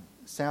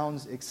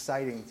sounds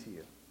exciting to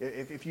you,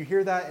 if you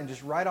hear that and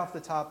just right off the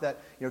top that,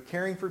 you know,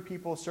 caring for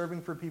people,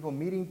 serving for people,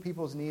 meeting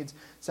people's needs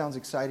sounds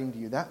exciting to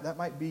you, that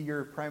might be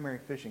your primary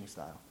fishing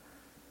style.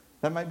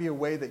 That might be a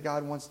way that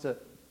God wants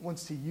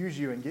to use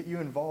you and get you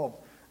involved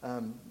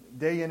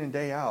day in and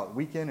day out,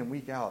 week in and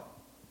week out.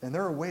 And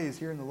there are ways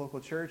here in the local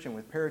church and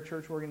with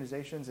parachurch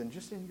organizations and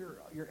just in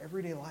your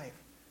everyday life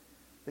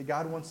that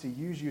God wants to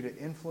use you to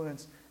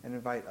influence and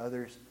invite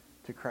others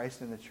to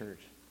Christ in the church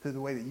through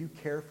the way that you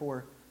care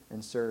for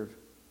and serve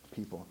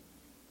people.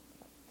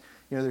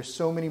 You know, there's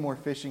so many more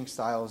fishing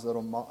styles that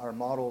are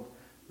modeled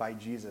by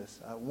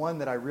Jesus. One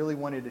that I really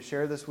wanted to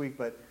share this week,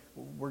 but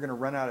we're going to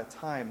run out of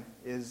time,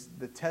 is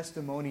the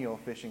testimonial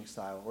fishing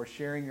style, or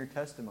sharing your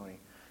testimony.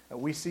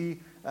 We see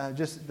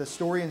just the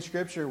story in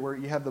Scripture where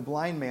you have the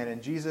blind man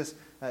and Jesus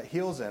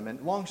heals him. And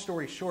long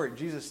story short,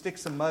 Jesus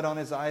sticks some mud on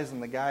his eyes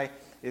and the guy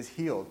is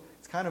healed.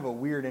 It's kind of a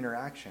weird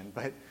interaction.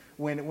 But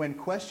when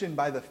questioned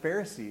by the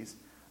Pharisees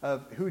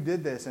of who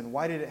did this and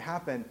why did it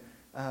happen,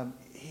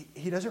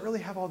 he doesn't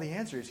really have all the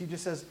answers. He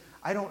just says,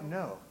 I don't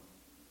know.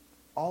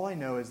 All I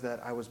know is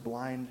that I was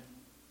blind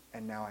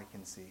and now I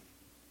can see.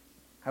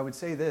 I would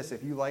say this,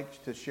 if you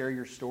like to share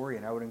your story,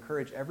 and I would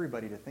encourage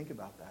everybody to think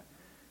about that,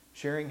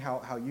 sharing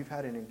how you've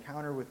had an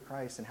encounter with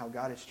Christ and how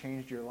God has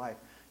changed your life.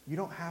 You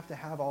don't have to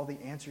have all the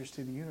answers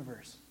to the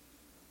universe.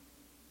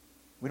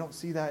 We don't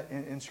see that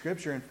in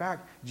Scripture. In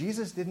fact,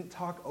 Jesus didn't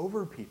talk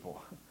over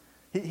people.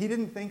 He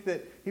didn't think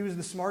that he was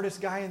the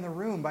smartest guy in the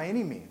room by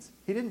any means.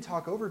 He didn't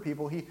talk over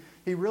people. He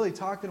really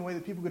talked in a way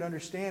that people could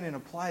understand and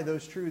apply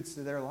those truths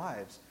to their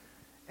lives.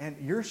 And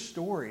your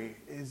story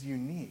is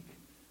unique.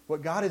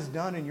 What God has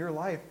done in your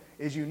life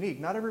is unique.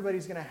 Not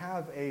everybody's going to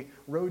have a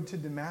road to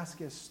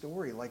Damascus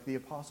story like the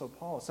Apostle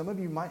Paul. Some of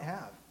you might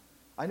have.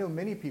 I know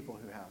many people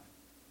who have.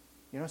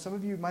 You know, some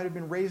of you might have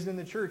been raised in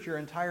the church your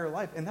entire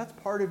life, and that's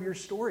part of your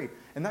story.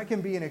 And that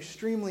can be an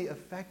extremely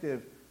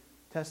effective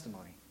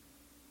testimony.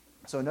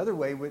 So another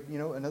way,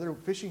 another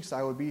fishing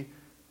style would be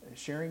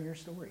sharing your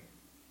story,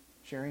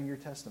 sharing your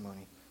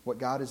testimony, what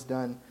God has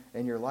done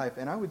in your life.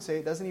 And I would say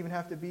it doesn't even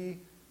have to be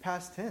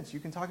past tense. You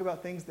can talk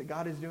about things that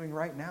God is doing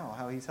right now,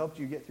 how he's helped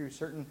you get through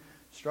certain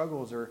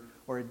struggles or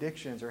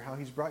addictions, or how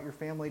he's brought your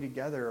family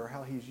together, or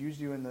how he's used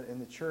you in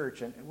the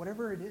church, and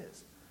whatever it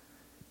is.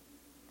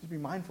 Just be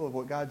mindful of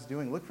what God's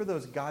doing. Look for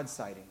those God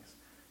sightings.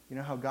 You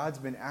know, how God's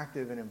been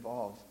active and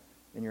involved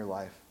in your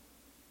life.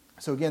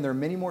 So again, there are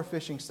many more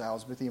fishing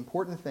styles, but the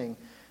important thing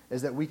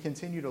is that we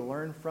continue to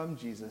learn from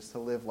Jesus to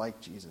live like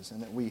Jesus,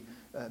 and that we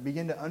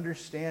begin to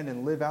understand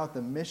and live out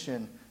the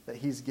mission that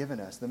he's given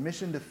us, the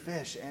mission to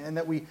fish, and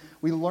that we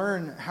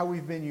learn how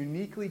we've been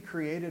uniquely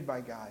created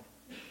by God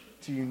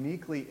to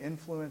uniquely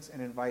influence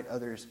and invite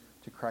others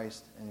to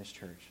Christ and his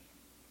church.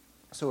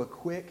 So a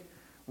quick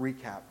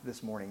recap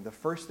this morning. The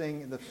first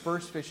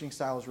fishing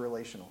style is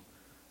relational.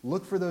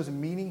 Look for those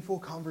meaningful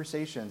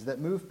conversations that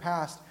move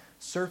past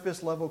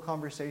surface level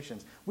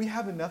conversations. We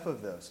have enough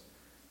of those.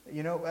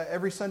 You know,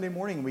 every Sunday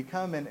morning we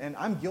come, and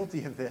I'm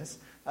guilty of this.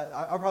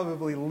 I'll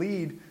probably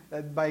lead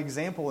by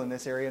example in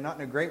this area, not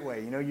in a great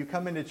way. You know, you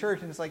come into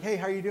church and it's like, hey,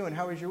 how are you doing?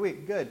 How was your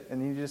week? Good.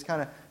 And you just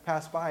kind of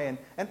pass by.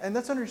 And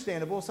that's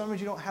understandable. Sometimes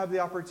you don't have the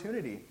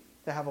opportunity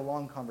to have a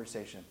long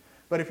conversation.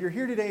 But if you're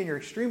here today and you're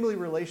extremely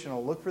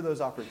relational, look for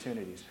those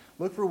opportunities.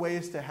 Look for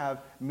ways to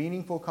have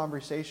meaningful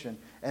conversation.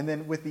 And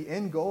then with the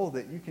end goal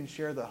that you can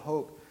share the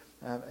hope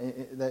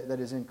that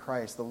is in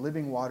Christ, the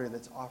living water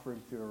that's offered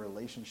through a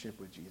relationship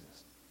with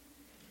Jesus.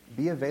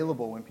 Be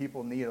available when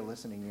people need a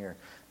listening ear.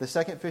 The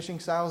second fishing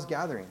style is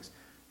gatherings.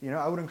 You know,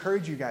 I would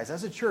encourage you guys,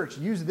 as a church,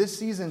 use this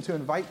season to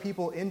invite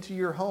people into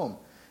your home.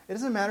 It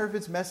doesn't matter if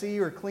it's messy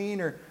or clean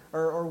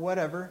or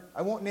whatever.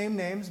 I won't name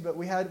names, but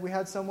we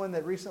had someone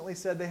that recently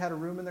said they had a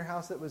room in their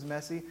house that was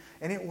messy,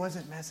 and it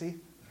wasn't messy.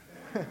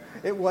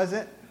 It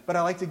wasn't, but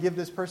I like to give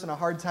this person a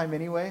hard time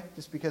anyway,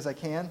 just because I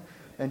can,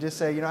 and just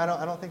say, you know, I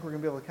don't think we're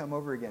going to be able to come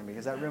over again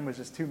because that room was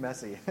just too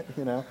messy,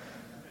 you know.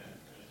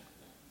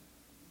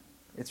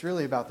 It's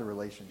really about the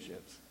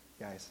relationships,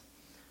 guys.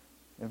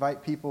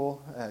 Invite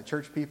people,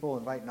 church people,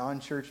 invite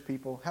non-church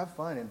people. Have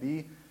fun and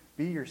be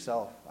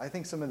yourself. I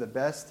think some of the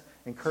best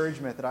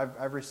encouragement that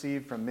I've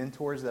received from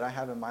mentors that I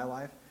have in my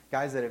life,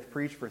 guys that have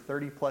preached for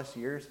 30 plus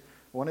years,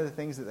 one of the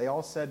things that they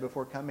all said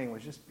before coming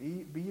was just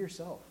be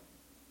yourself.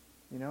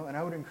 You know, and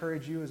I would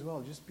encourage you as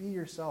well. Just be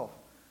yourself.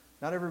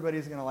 Not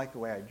everybody's going to like the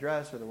way I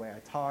dress or the way I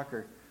talk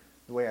or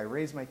the way I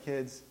raise my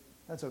kids.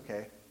 That's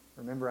okay.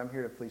 Remember, I'm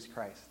here to please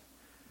Christ.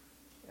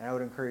 And I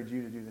would encourage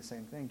you to do the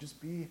same thing. Just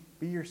be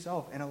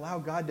yourself and allow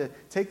God to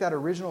take that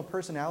original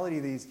personality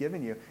that he's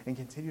given you and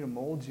continue to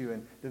mold you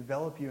and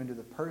develop you into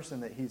the person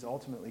that he's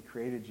ultimately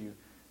created you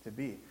to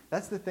be.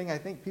 That's the thing I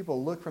think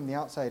people look from the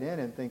outside in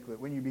and think that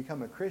when you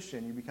become a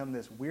Christian, you become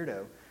this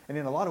weirdo. And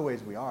in a lot of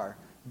ways we are.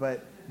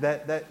 But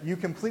that you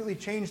completely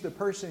change the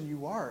person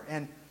you are.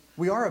 And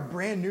we are a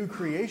brand new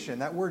creation.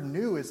 That word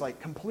new is like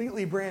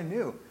completely brand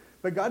new.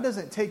 But God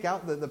doesn't take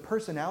out the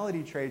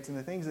personality traits and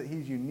the things that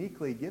he's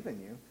uniquely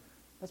given you.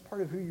 That's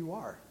part of who you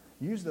are.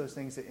 Use those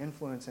things to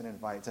influence and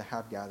invite, to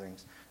have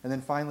gatherings. And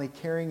then finally,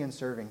 caring and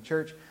serving.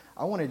 Church,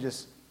 I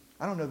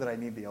don't know that I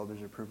need the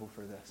elders' approval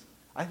for this.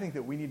 I think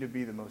that we need to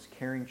be the most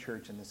caring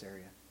church in this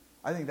area.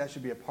 I think that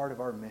should be a part of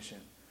our mission.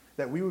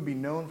 That we would be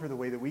known for the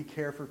way that we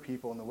care for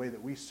people and the way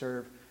that we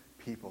serve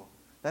people.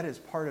 That is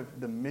part of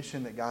the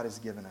mission that God has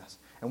given us.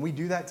 And we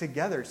do that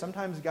together.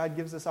 Sometimes God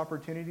gives us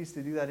opportunities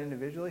to do that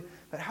individually.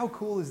 But how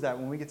cool is that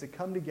when we get to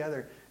come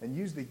together and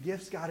use the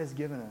gifts God has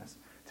given us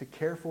to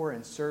care for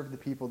and serve the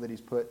people that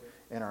he's put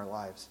in our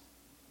lives?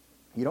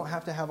 You don't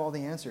have to have all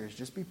the answers.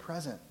 Just be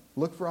present.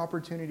 Look for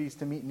opportunities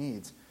to meet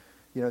needs.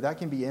 You know, that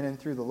can be in and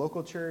through the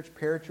local church,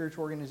 parachurch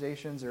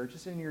organizations, or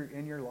just in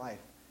your life.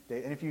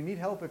 And if you need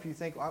help, if you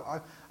think,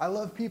 I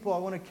love people, I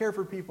want to care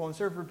for people and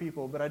serve for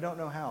people, but I don't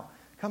know how,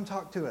 come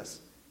talk to us.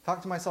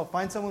 Talk to myself.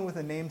 Find someone with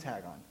a name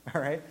tag on,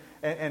 all right?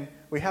 And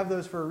we have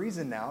those for a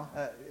reason now.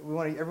 We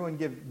want everyone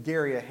give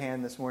Gary a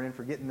hand this morning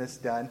for getting this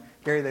done.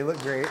 Gary, they look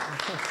great.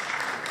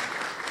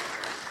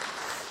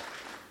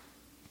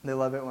 They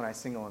love it when I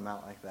single them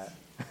out like that.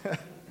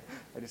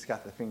 I just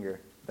got the finger,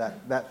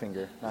 that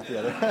finger, not the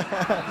other.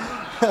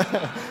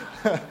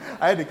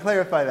 I had to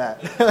clarify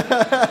that.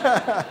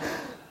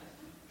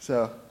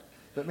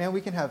 But man,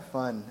 we can have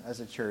fun as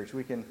a church.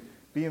 We can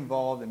be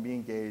involved and be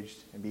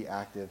engaged and be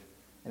active.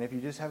 And if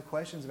you just have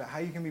questions about how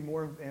you can be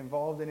more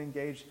involved and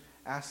engaged,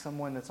 ask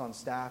someone that's on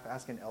staff,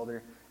 ask an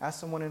elder, ask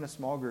someone in a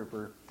small group,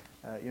 or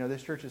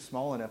this church is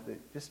small enough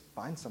that just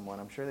find someone.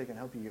 I'm sure they can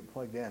help you get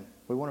plugged in.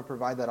 We want to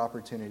provide that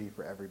opportunity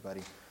for everybody.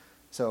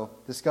 So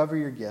discover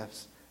your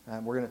gifts.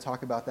 We're going to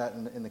talk about that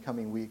in the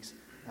coming weeks.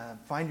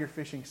 Find your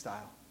fishing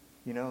style,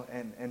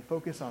 and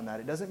focus on that.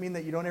 It doesn't mean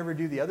that you don't ever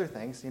do the other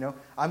things.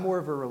 I'm more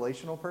of a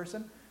relational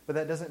person, but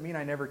that doesn't mean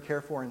I never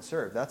care for and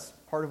serve. That's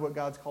part of what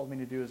God's called me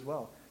to do as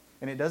well.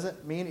 And it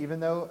doesn't mean, even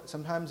though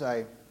sometimes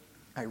I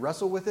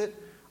wrestle with it,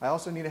 I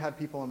also need to have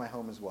people in my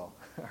home as well.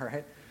 All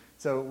right?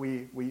 So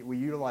we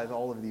utilize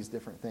all of these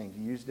different things.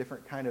 You use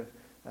different kind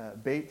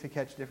of bait to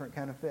catch different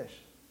kind of fish.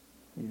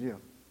 You do.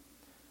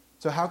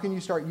 So how can you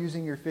start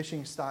using your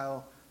fishing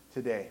style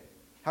today?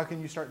 How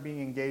can you start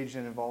being engaged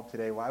and involved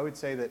today? Well, I would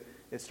say that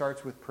it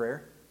starts with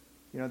prayer.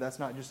 That's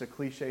not just a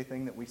cliche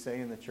thing that we say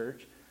in the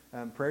church.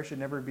 Prayer should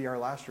never be our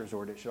last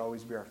resort. It should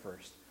always be our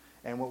first.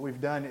 And what we've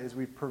done is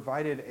we've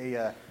provided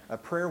a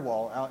prayer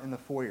wall out in the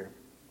foyer.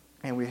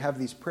 And we have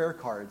these prayer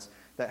cards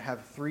that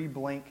have 3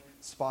 blank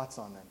spots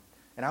on them.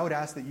 And I would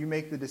ask that you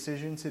make the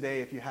decision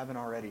today, if you haven't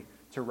already,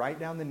 to write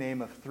down the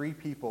name of 3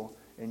 people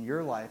in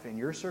your life, in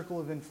your circle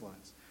of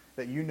influence,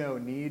 that you know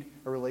need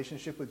a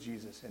relationship with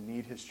Jesus and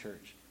need his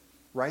church.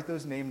 Write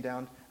those names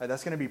down.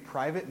 That's going to be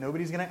private.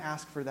 Nobody's going to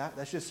ask for that.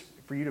 That's just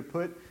for you to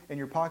put in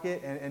your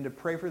pocket and to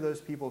pray for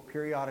those people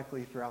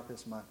periodically throughout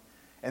this month.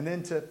 And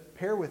then to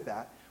pair with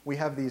that, we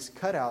have these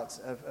cutouts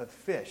of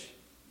fish.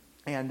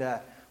 And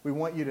we don't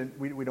want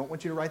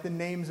you to write the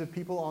names of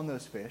people on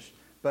those fish,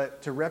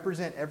 but to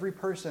represent every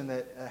person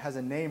that has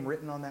a name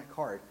written on that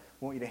card,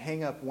 we want you to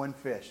hang up one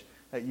fish.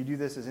 You do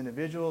this as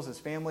individuals, as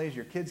families.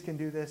 Your kids can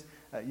do this.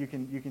 You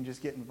can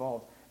just get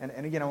involved.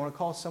 And again, I want to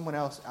call someone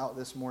else out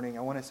this morning.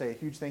 I want to say a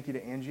huge thank you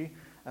to Angie.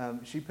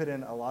 She put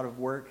in a lot of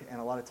work and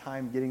a lot of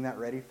time getting that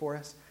ready for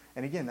us.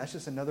 And again, that's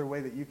just another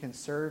way that you can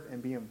serve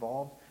and be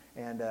involved.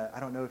 And I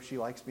don't know if she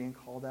likes being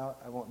called out.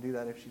 I won't do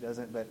that if she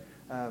doesn't. But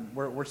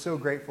we're so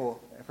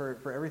grateful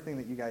for everything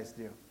that you guys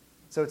do.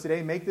 So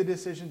today, make the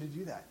decision to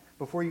do that.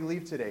 Before you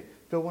leave today,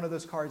 fill one of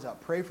those cards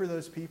out. Pray for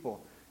those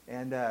people.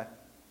 And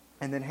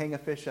then hang a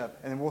fish up.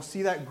 And then we'll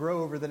see that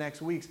grow over the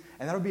next weeks.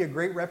 And that'll be a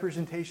great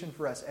representation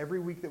for us every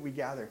week that we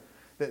gather.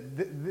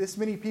 That this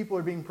many people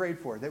are being prayed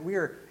for. That we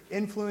are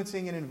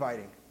influencing and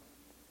inviting.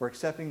 We're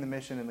accepting the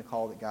mission and the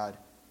call that God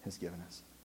has given us.